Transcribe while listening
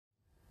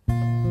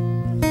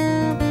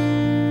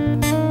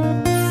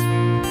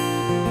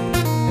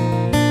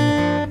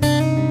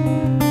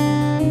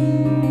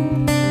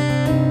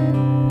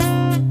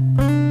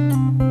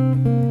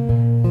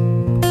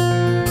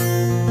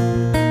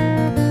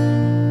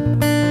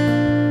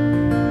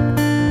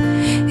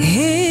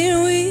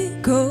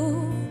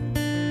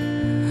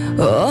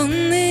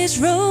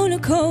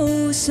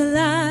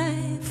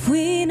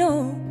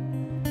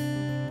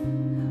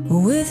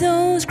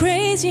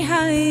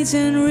highs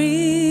and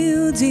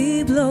real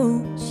deep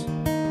lows.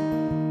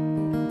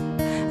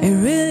 I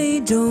really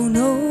don't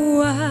know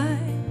why.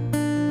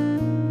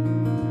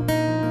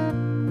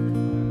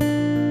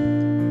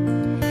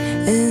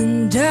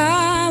 And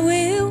I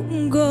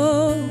will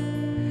go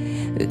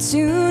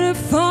to the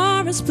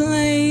farthest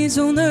place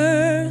on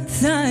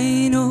earth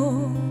I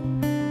know.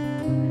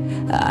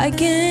 I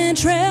can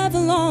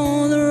travel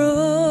on the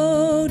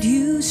road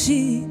you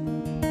see,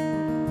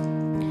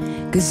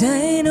 'cause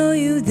I know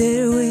you're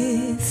there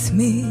with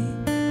me.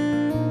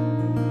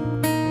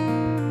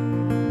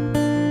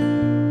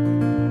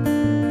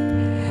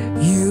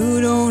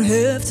 You don't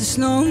have to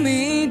slow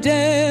me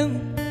down.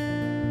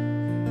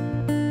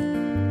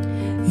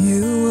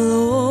 You will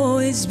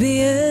always be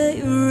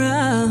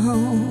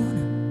around.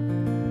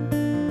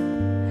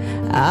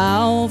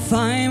 I'll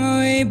find my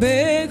way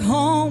back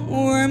home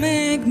where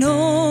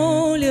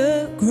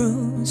magnolia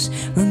grows,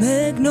 where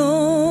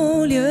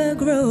magnolia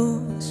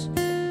grows.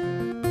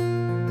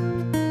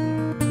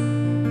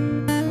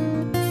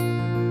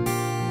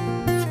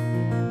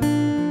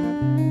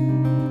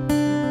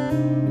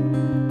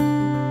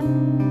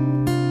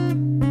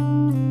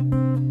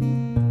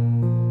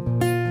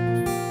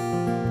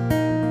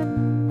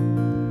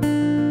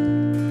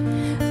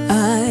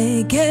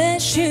 I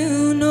guess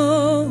you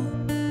know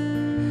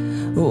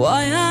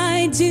why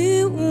I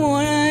do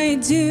what I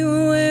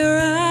do, where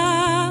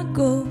I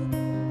go.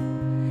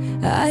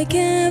 I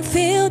can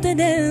feel that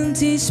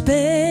empty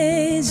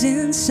space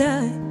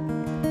inside,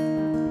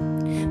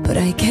 but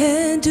I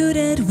can't do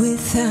that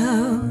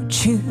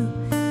without you.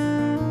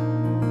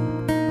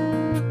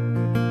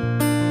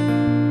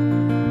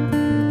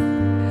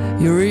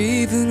 You're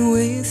even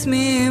with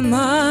me in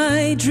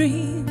my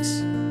dreams.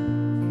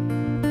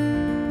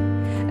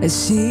 I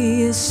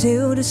see you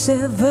sail the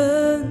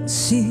 7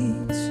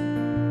 seas.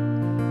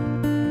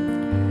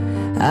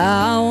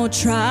 I'll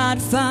try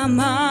to find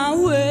my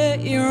way.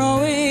 You're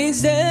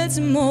always there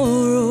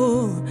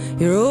tomorrow.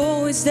 You're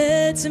always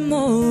there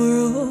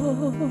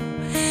tomorrow.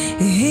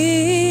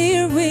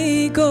 Here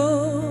we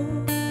go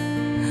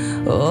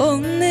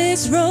on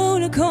this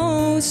roller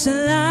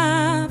coaster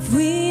life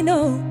we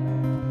know,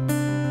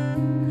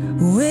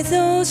 with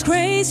those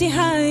crazy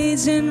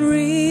highs and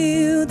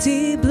real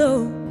deep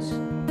lows.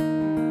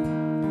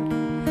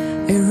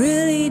 I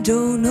really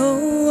don't know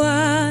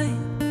why.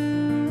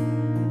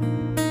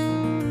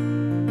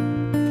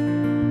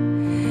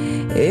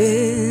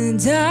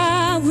 And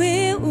I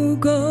will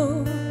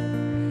go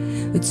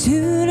to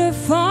the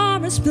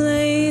farthest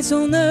place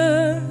on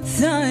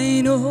earth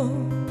I know.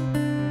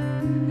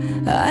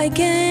 I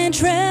can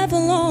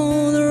travel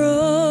on the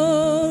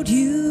road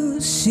you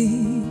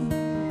see,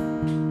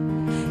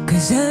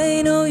 'cause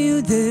I know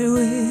you're there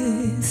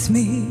with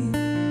me.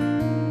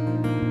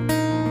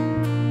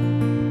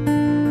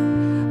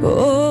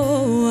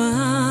 Oh,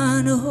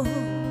 I know.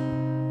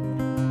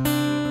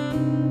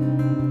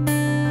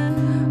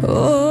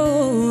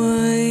 Oh,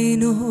 I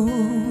know.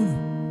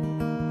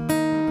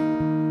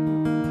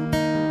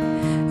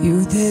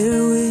 You're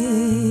there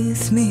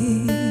with me.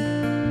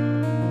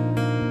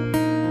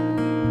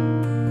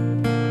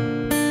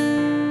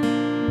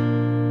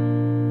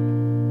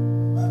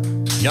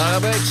 Yara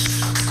Beeks.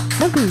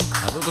 Dank u.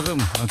 Dat doet hem.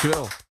 Dankjewel.